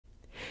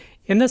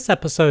In this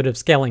episode of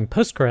Scaling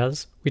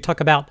Postgres, we talk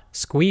about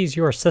squeeze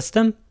your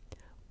system,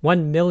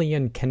 1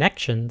 million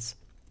connections,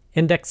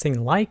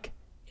 indexing like,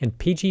 and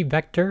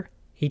PGVector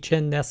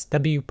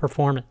HNSW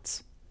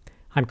performance.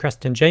 I'm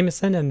Preston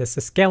Jameson, and this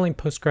is Scaling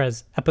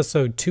Postgres,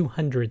 episode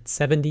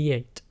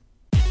 278.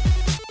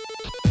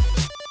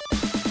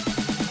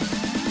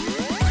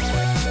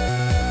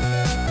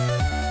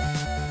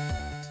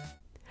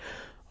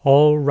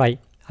 All right,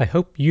 I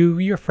hope you,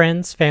 your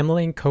friends,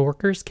 family, and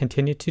coworkers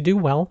continue to do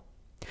well.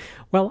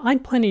 Well, I'm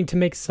planning to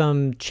make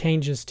some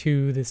changes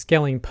to the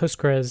Scaling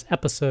Postgres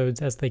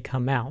episodes as they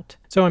come out.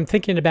 So I'm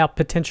thinking about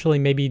potentially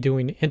maybe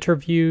doing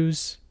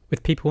interviews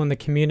with people in the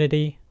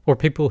community or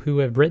people who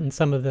have written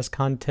some of this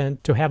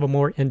content to have a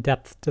more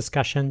in-depth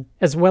discussion,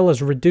 as well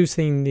as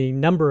reducing the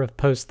number of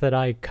posts that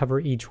I cover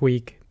each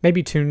week,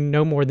 maybe to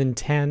no more than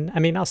 10. I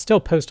mean, I'll still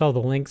post all the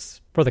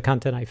links for the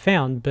content I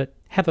found, but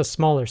have a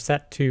smaller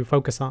set to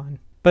focus on.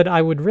 But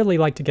I would really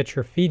like to get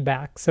your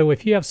feedback, so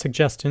if you have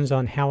suggestions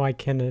on how I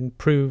can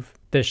improve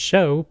this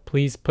show,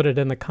 please put it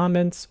in the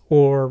comments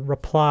or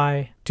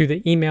reply to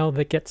the email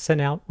that gets sent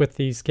out with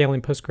the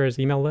Scaling Postgres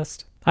email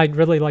list. I'd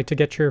really like to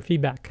get your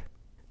feedback.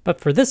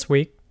 But for this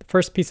week, the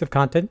first piece of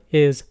content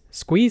is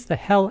squeeze the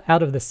hell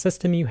out of the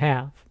system you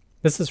have.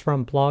 This is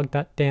from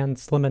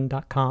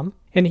blog.dansliman.com,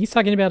 and he's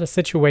talking about a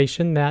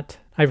situation that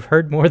I've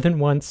heard more than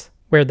once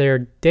where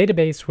their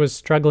database was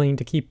struggling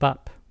to keep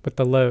up with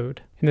the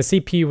load. And the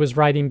CPU was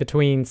writing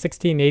between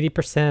 60 and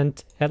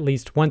 80%, at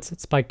least once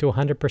it spiked to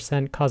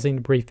 100%, causing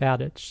a brief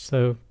outage,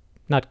 so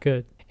not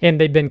good. And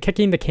they've been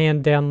kicking the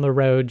can down the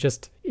road,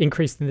 just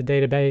increasing the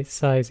database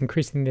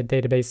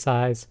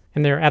size,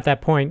 and they're at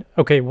that point,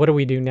 okay, what do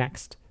we do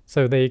next?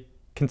 So they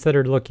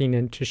considered looking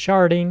into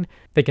sharding,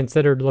 they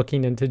considered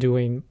looking into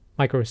doing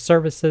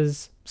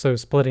microservices, so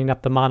splitting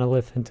up the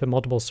monolith into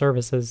multiple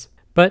services.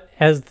 But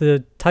as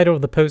the title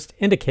of the post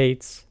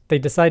indicates, they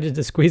decided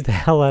to squeeze the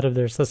hell out of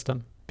their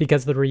system,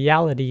 because the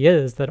reality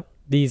is that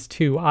these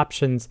two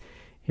options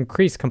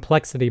increase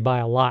complexity by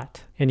a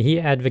lot. And he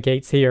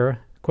advocates here,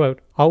 quote,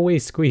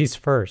 always squeeze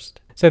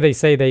first. So they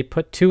say they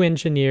put 2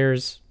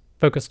 engineers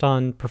focused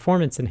on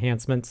performance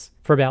enhancements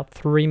for about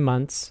 3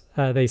 months.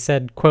 They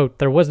said, quote,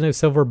 there was no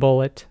silver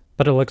bullet,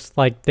 but it looks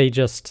like they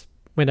just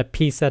went a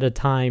piece at a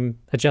time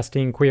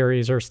adjusting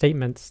queries or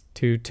statements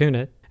to tune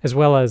it, as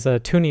well as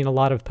tuning a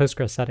lot of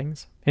Postgres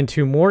settings. And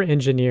 2 more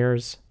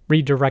engineers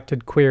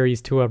redirected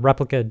queries to a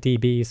replica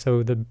DB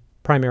so the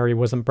primary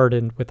wasn't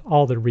burdened with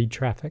all the read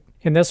traffic.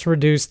 And this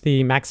reduced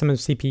the maximum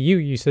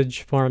CPU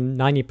usage from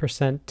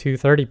 90% to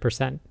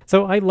 30%.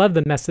 So I love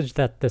the message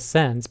that this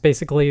sends.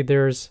 Basically,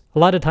 there's a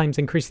lot of times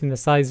increasing the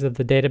size of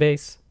the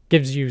database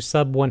gives you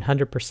sub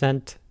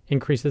 100%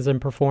 increases in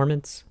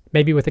performance.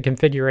 Maybe with a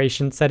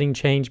configuration setting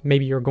change,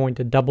 maybe you're going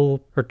to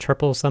double or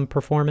triple some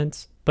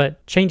performance,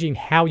 but changing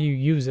how you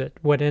use it,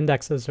 what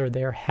indexes are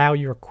there, how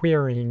you're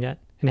querying it,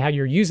 and how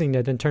you're using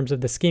it in terms of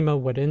the schema,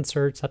 what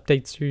inserts,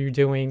 updates you're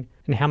doing,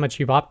 and how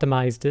much you've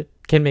optimized it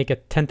can make a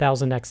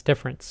 10,000x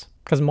difference.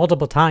 Because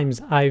multiple times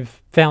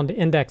I've found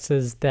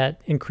indexes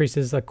that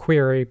increases a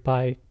query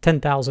by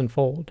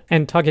 10,000-fold.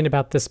 And talking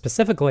about this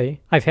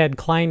specifically, I've had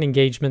client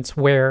engagements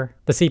where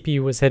the CPU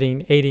was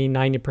hitting 80,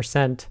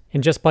 90%,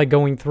 and just by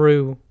going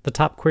through the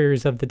top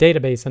queries of the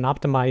database and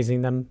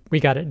optimizing them, we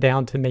got it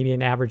down to maybe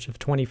an average of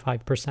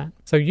 25%.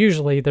 So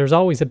usually there's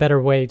always a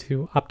better way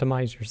to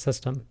optimize your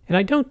system. And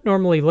I don't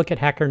normally look at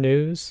Hacker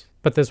News,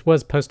 but this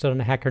was posted on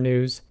Hacker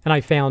News, and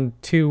I found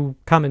 2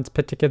 comments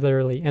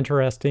particularly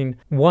interesting.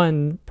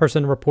 One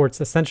person reports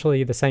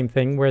essentially the same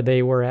thing, where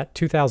they were at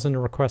 2,000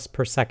 requests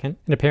per second,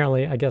 and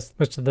apparently, I guess,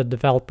 most of the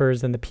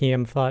developers and the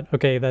PM thought,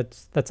 okay,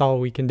 that's all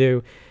we can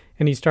do.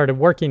 And he started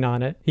working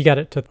on it. He got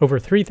it to over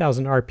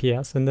 3,000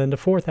 RPS, and then to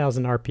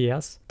 4,000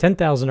 RPS,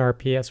 10,000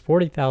 RPS,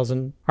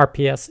 40,000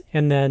 RPS,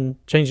 and then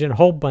changing a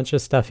whole bunch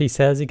of stuff. He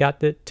says he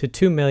got it to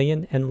 2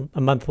 million, and a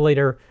month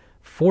later,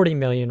 40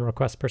 million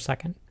requests per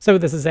second. So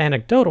this is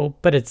anecdotal,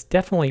 but it's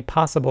definitely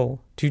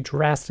possible to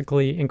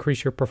drastically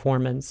increase your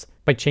performance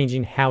by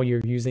changing how you're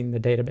using the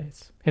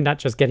database and not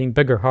just getting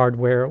bigger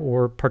hardware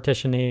or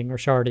partitioning or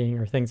sharding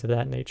or things of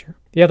that nature.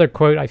 The other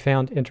quote I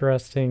found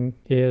interesting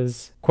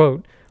is,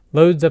 quote,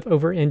 loads of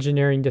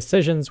over-engineering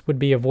decisions would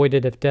be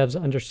avoided if devs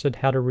understood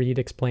how to read,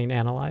 explain,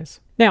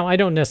 analyze. Now, I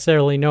don't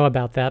necessarily know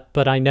about that,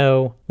 but I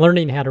know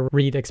learning how to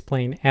read,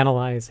 explain,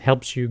 analyze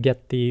helps you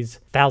get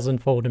these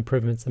 1,000-fold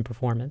improvements in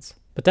performance.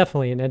 But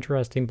definitely an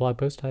interesting blog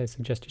post I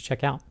suggest you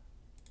check out.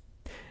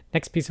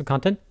 Next piece of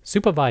content,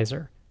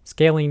 Supavisor,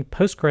 scaling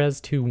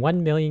Postgres to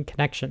 1 million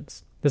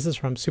connections. This is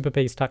from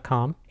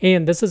Supavisor.com,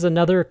 and this is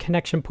another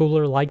connection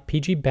pooler like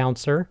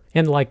pgBouncer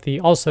and like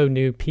the also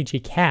new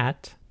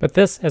pgCat. But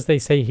this, as they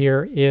say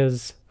here,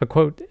 is a,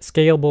 quote,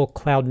 scalable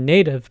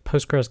cloud-native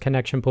Postgres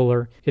connection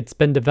pooler. It's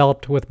been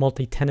developed with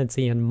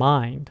multi-tenancy in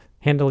mind,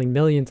 handling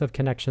millions of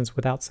connections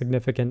without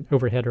significant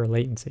overhead or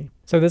latency.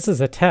 So this is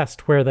a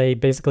test where they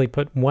basically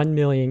put 1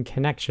 million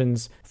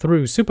connections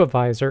through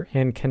Supavisor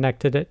and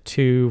connected it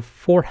to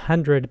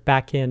 400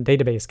 backend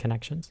database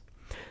connections.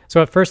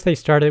 So at first they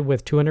started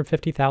with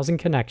 250,000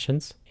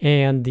 connections,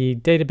 and the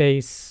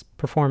database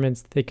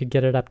performance, they could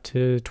get it up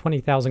to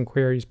 20,000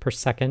 queries per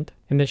second.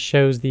 And this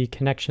shows the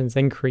connections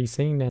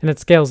increasing, and it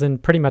scales in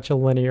pretty much a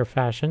linear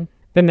fashion.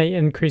 Then they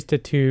increased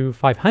it to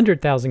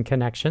 500,000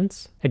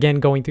 connections, again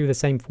going through the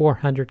same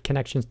 400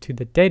 connections to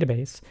the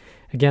database.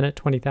 Again, at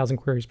 20,000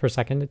 queries per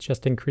second, it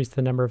just increased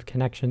the number of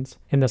connections.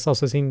 And this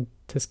also seemed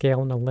to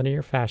scale in a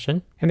linear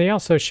fashion. And they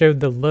also showed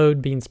the load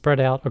being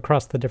spread out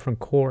across the different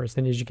cores.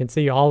 And as you can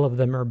see, all of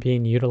them are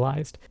being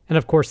utilized. And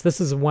of course,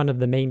 this is one of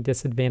the main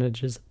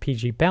disadvantages of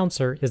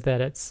pgBouncer, is that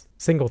it's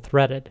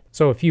single-threaded.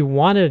 So if you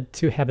wanted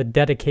to have a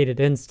dedicated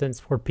instance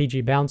for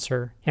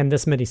pgBouncer and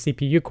this many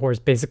CPU cores,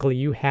 basically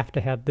you have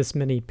to have this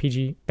many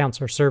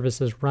pgBouncer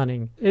services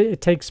running.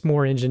 It takes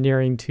more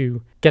engineering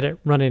to get it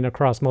running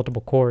across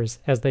multiple cores,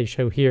 as they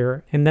show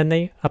here. And then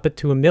they up it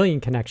to 1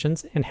 million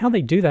connections. And how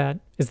they do that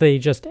is they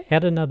just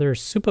add another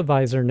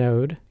Supavisor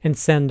node and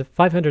send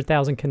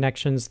 500,000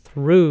 connections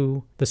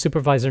through the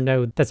Supavisor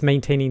node that's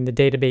maintaining the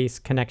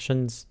database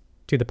connections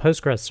to the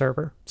Postgres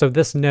server. So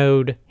this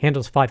node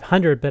handles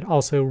 500, but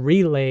also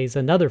relays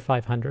another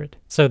 500.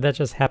 So that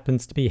just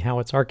happens to be how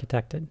it's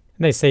architected. And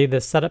they say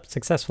the setup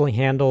successfully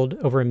handled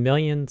over 1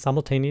 million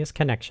simultaneous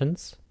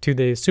connections to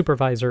the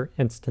Supavisor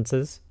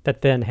instances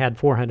that then had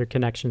 400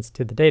 connections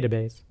to the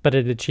database, but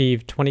it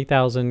achieved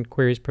 20,000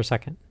 queries per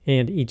second,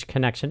 and each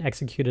connection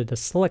executed a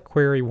select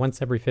query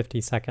once every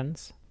 50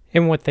 seconds.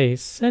 And what they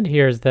said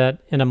here is that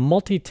in a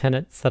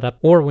multi-tenant setup,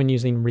 or when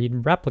using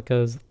read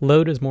replicas,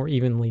 load is more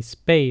evenly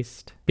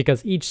spaced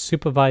because each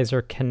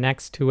Supavisor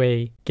connects to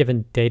a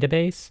given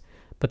database,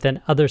 but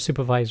then other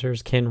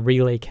supervisors can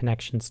relay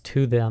connections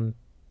to them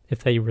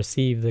if they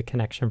receive the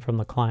connection from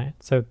the client.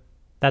 So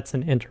that's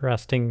an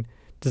interesting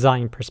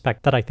design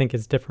perspective that I think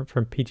is different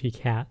from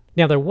pgcat.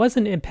 Now, there was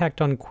an impact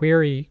on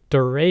query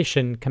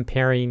duration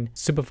comparing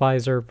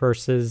Supavisor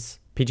versus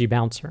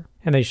pgBouncer.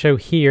 And they show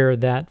here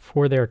that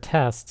for their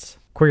tests,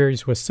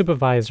 queries with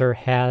Supavisor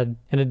had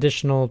an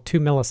additional 2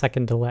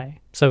 millisecond delay.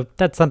 So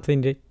that's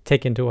something to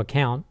take into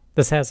account.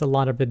 This has a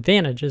lot of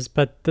advantages,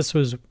 but this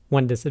was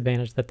one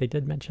disadvantage that they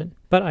did mention.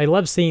 But I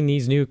love seeing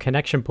these new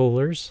connection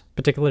poolers,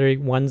 particularly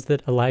ones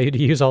that allow you to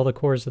use all the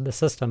cores of the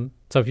system.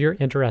 So if you're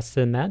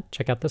interested in that,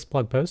 check out this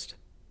blog post.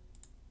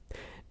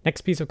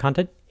 Next piece of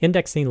content,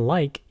 indexing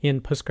like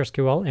in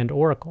PostgreSQL and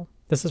Oracle.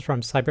 This is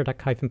from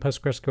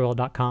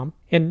cyberduck-postgresql.com.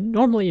 And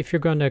normally if you're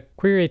going to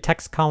query a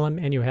text column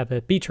and you have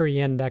a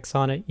B-tree index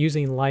on it,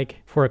 using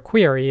like for a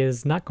query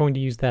is not going to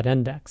use that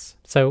index.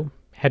 So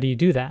how do you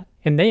do that?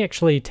 And they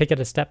actually take it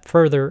a step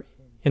further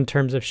in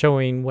terms of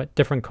showing what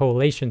different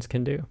collations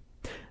can do.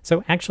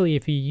 So actually,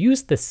 if you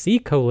use the C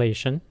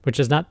collation, which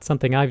is not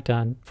something I've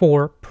done,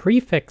 for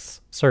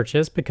prefix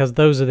searches, because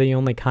those are the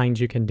only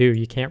kinds you can do,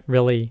 you can't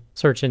really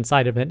search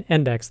inside of an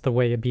index the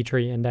way a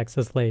B-tree index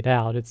is laid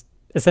out. It's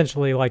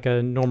essentially like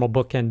a normal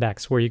book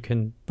index where you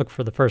can look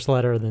for the first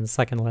letter, then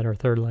second letter,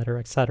 third letter,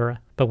 etc.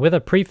 But with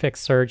a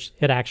prefix search,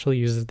 it actually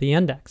uses the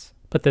index.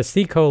 But the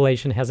C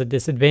collation has a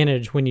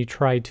disadvantage when you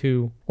try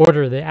to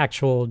order the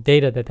actual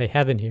data that they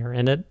have in here,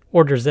 and it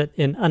orders it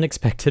in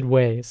unexpected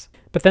ways.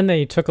 But then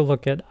they took a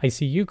look at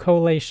ICU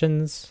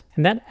collations,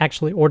 and that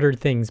actually ordered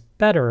things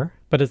better,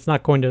 but it's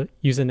not going to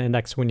use an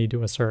index when you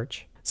do a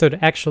search. So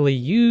to actually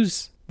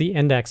use the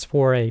index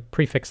for a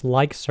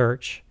prefix-like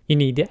search, you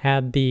need to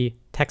add the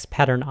text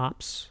pattern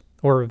ops,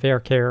 or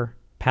varchar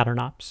pattern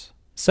ops,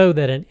 so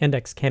that an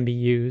index can be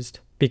used.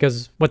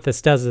 Because what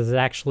this does is it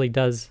actually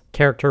does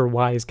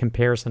character-wise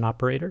comparison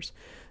operators.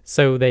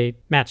 So they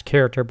match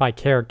character by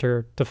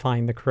character to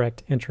find the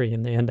correct entry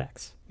in the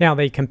index. Now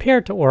they compare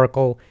it to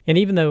Oracle, and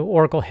even though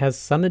Oracle has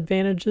some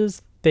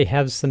advantages, they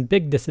have some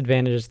big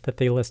disadvantages that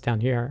they list down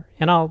here.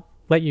 And I'll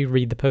let you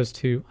read the post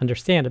to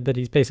understand it, but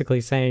he's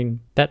basically saying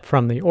that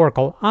from the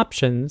Oracle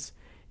options,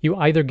 you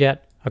either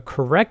get a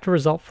correct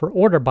result for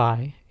order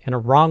by and a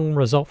wrong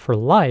result for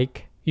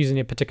like using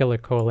a particular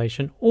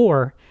correlation,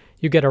 or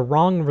you get a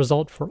wrong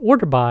result for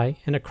order by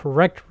and a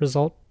correct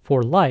result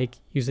for like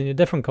using a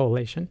different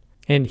correlation.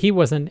 And he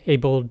wasn't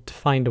able to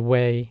find a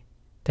way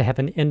to have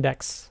an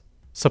index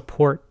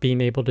support being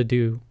able to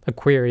do a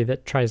query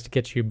that tries to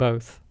get you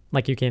both,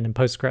 like you can in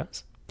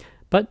Postgres.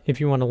 But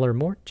if you want to learn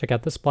more, check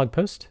out this blog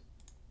post.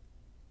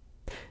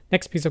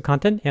 Next piece of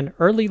content, an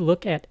early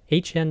look at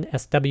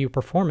HNSW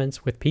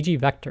performance with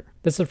PGVector.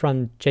 This is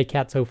from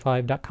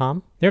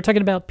jcats05.com. They're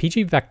talking about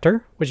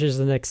PGVector, which is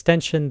an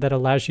extension that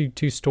allows you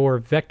to store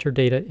vector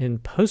data in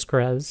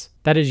Postgres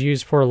that is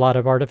used for a lot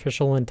of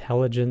artificial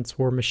intelligence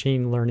or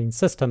machine learning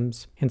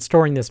systems. And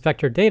storing this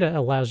vector data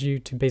allows you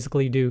to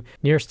basically do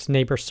nearest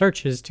neighbor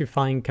searches to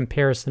find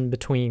comparison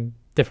between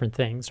different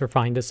things or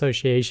find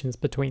associations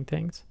between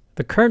things.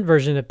 The current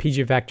version of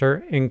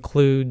PGVector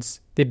includes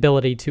the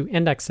ability to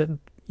index it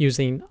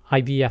using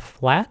IVF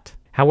flat.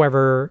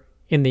 However,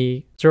 in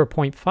the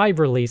 0.5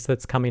 release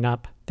that's coming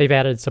up, they've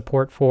added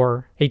support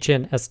for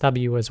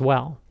HNSW as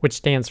well, which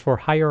stands for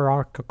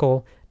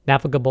Hierarchical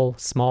Navigable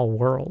Small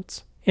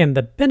Worlds. And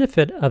the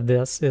benefit of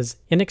this is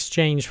in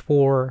exchange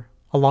for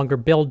a longer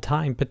build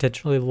time,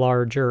 potentially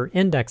larger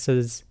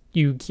indexes,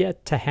 you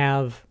get to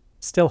have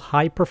still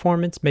high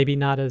performance, maybe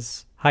not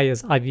as high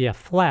as IVF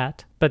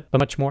flat, but a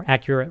much more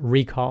accurate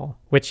recall,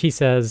 which he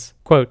says,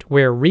 quote,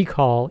 where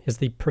recall is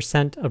the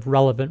percent of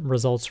relevant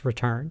results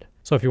returned.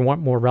 So if you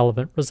want more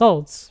relevant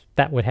results,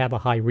 that would have a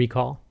high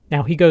recall.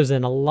 Now he goes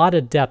in a lot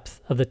of depth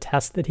of the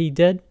test that he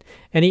did,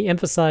 and he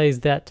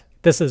emphasized that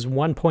this is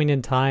one point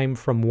in time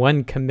from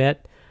one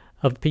commit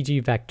of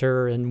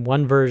PGVector and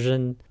one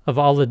version of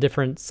all the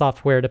different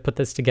software to put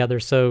this together.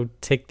 So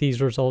take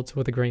these results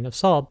with a grain of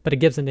salt, but it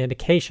gives an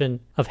indication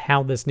of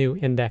how this new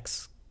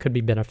index could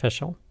be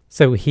beneficial.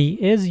 So he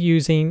is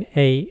using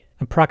a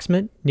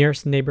approximate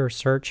nearest neighbor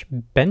search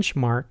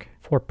benchmark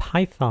for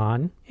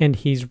Python, and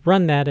he's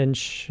run that and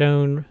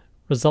shown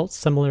results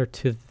similar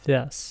to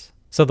this.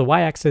 So the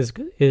y-axis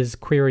is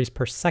queries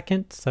per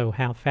second, so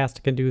how fast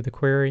it can do the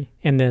query,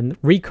 and then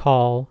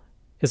recall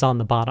is on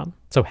the bottom,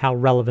 so how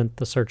relevant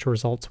the search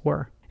results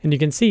were. And you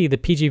can see the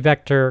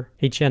PGVector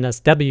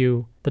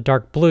HNSW, the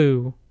dark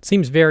blue,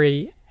 seems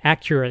very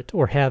accurate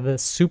or have a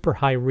super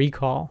high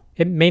recall.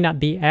 It may not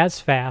be as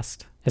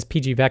fast as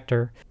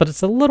PGVector, but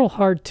it's a little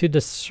hard to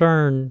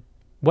discern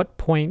what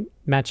point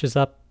matches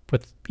up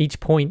with each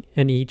point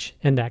in each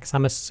index.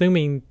 I'm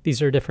assuming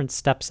these are different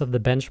steps of the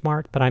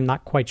benchmark, but I'm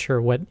not quite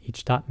sure what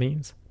each dot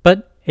means.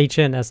 But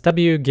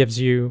HNSW gives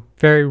you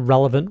very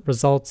relevant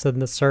results in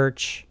the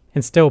search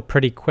and still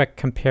pretty quick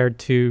compared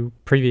to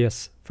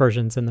previous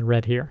versions in the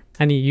red here.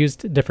 And he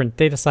used different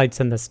data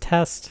sites in this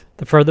test.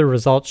 The further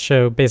results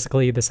show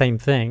basically the same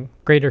thing.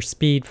 Greater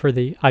speed for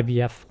the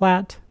IVF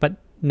flat, but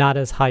not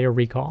as high a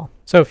recall.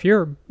 So if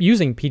you're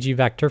using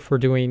PGVector for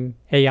doing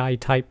AI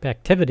type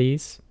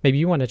activities, maybe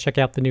you want to check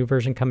out the new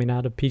version coming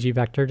out of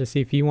PGVector to see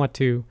if you want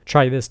to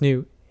try this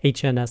new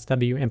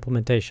HNSW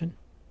implementation.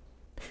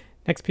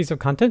 Next piece of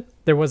content,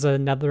 there was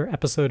another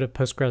episode of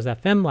Postgres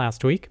FM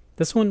last week.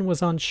 This one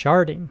was on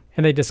sharding,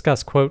 and they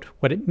discuss, quote,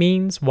 what it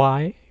means,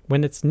 why,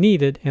 when it's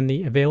needed, and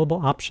the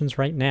available options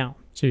right now.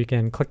 So you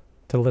can click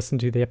to listen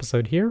to the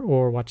episode here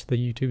or watch the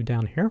YouTube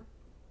down here.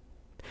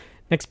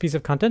 Next piece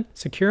of content,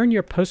 securing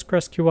your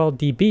PostgreSQL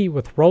DB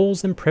with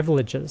roles and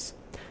privileges.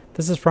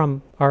 This is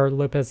from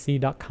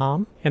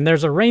rlopezz.com, and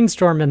there's a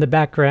rainstorm in the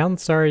background.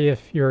 Sorry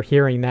if you're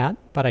hearing that,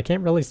 but I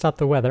can't really stop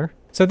the weather.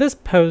 So this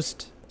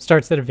post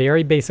starts at a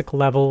very basic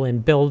level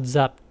and builds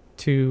up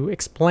to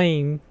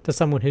explain to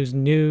someone who's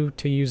new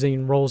to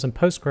using roles in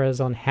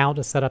Postgres on how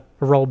to set up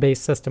a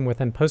role-based system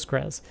within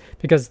Postgres.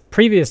 Because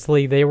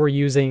previously they were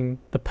using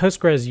the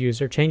Postgres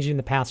user, changing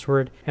the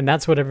password, and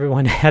that's what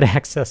everyone had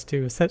access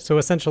to. So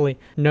essentially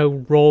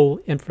no role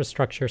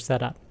infrastructure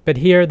set up. But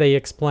here they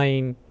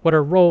explain what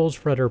are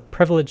roles, what are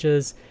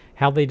privileges,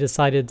 how they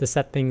decided to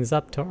set things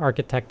up to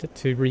architect it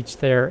to reach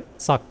their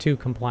SOC 2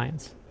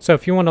 compliance. So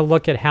if you want to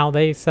look at how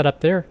they set up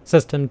their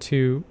system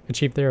to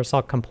achieve their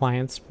SOC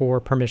compliance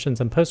for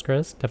permissions in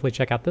Postgres, definitely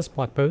check out this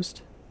blog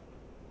post.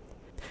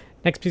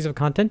 Next piece of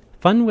content,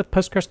 fun with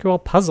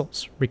PostgreSQL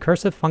Puzzles,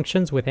 recursive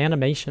functions with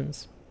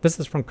animations. This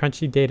is from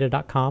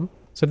crunchydata.com.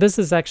 So this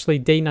is actually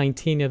day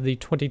 19 of the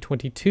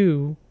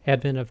 2022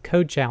 Advent of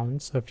Code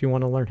Challenge. So if you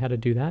want to learn how to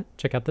do that,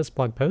 check out this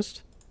blog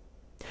post.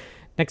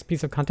 Next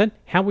piece of content,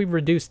 how we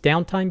reduce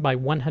downtime by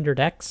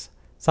 100x.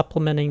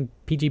 Supplementing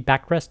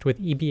pgBackrest with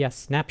EBS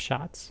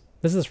snapshots.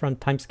 This is from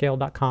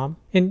timescale.com.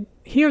 And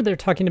here they're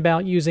talking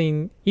about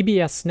using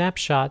EBS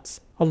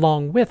snapshots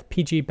along with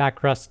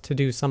pgBackrest to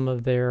do some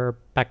of their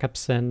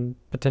backups and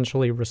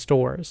potentially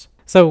restores.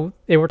 So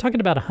they were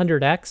talking about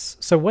 100x.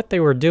 So what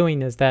they were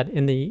doing is that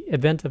in the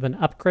event of an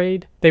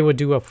upgrade, they would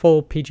do a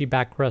full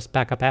pgBackrest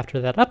backup after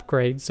that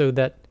upgrade so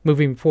that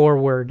moving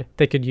forward,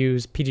 they could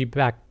use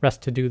pgBackrest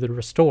to do the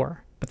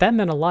restore. But that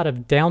meant a lot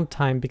of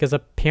downtime because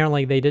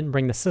apparently they didn't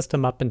bring the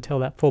system up until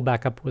that full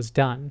backup was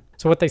done.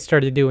 So what they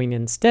started doing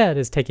instead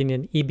is taking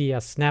an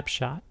EBS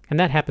snapshot, and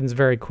that happens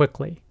very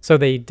quickly. So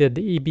they did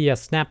the EBS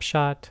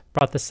snapshot,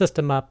 brought the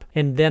system up,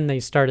 and then they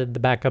started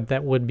the backup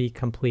that would be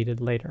completed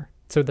later.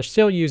 So they're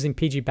still using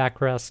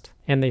pgBackrest,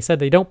 and they said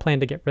they don't plan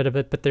to get rid of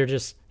it, but they're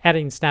just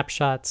adding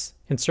snapshots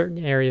in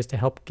certain areas to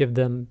help give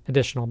them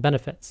additional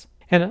benefits.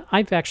 And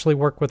I've actually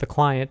worked with a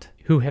client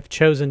who have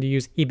chosen to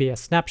use EBS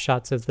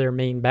snapshots as their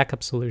main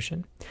backup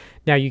solution.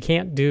 Now you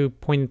can't do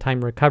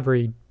point-in-time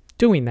recovery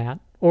doing that,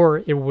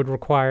 or it would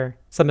require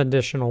some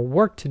additional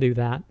work to do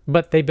that,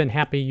 but they've been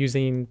happy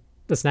using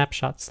the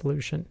snapshot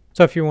solution.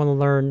 So if you want to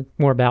learn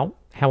more about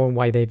how and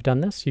why they've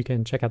done this, you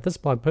can check out this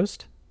blog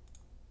post.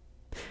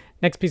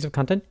 Next piece of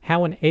content,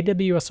 how an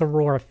AWS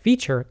Aurora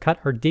feature cut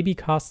our DB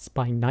costs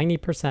by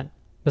 90%.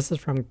 This is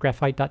from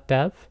graphite.dev.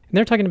 And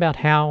they're talking about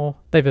how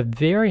they have a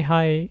very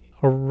high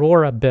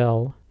Aurora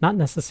bill, not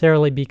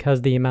necessarily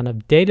because the amount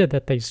of data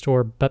that they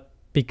store, but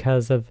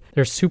because of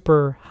their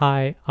super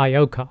high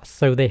I/O costs.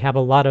 So they have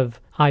a lot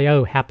of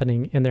I/O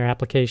happening in their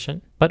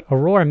application. But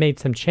Aurora made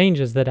some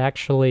changes that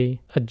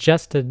actually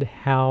adjusted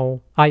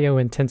how I/O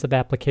intensive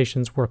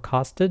applications were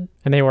costed,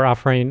 and they were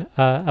offering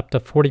up to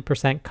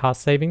 40%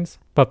 cost savings.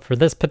 But for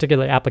this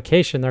particular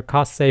application, their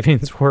cost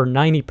savings were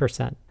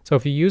 90%. So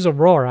if you use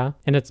Aurora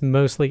and it's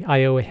mostly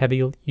I/O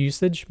heavy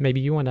usage, maybe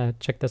you want to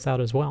check this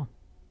out as well.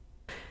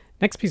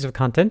 Next piece of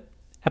content,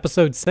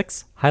 episode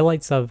 6,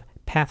 highlights of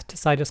Path To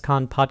Citus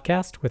Con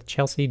podcast with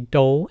Chelsea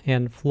Dole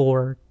and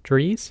Floor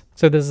Drees.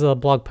 So this is a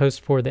blog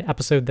post for the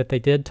episode that they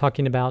did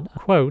talking about,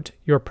 quote,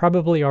 "You're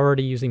probably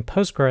already using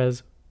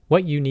Postgres,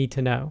 what you need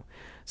to know."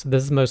 So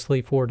this is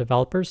mostly for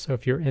developers. So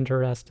if you're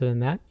interested in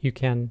that, you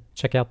can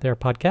check out their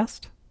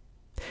podcast.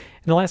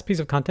 And the last piece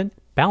of content,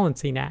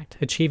 Balancing Act,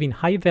 Achieving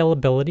High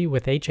Availability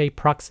with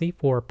HAProxy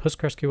for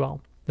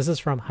PostgreSQL. This is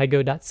from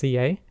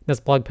hygo.ca. This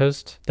blog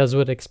post does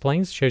what it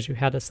explains, shows you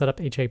how to set up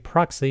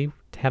HAProxy,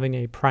 having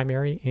a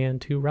primary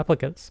and 2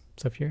 replicas.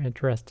 So if you're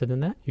interested in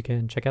that, you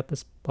can check out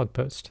this blog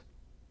post.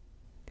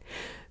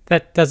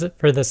 That does it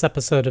for this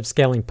episode of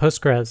Scaling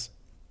Postgres.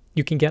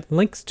 You can get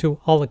links to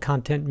all the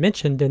content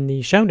mentioned in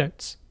the show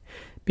notes.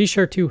 Be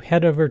sure to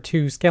head over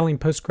to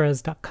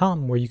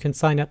scalingpostgres.com where you can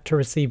sign up to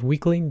receive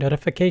weekly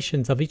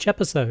notifications of each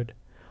episode,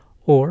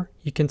 or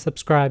you can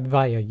subscribe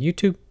via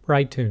YouTube or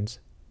iTunes.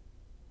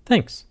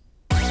 Thanks.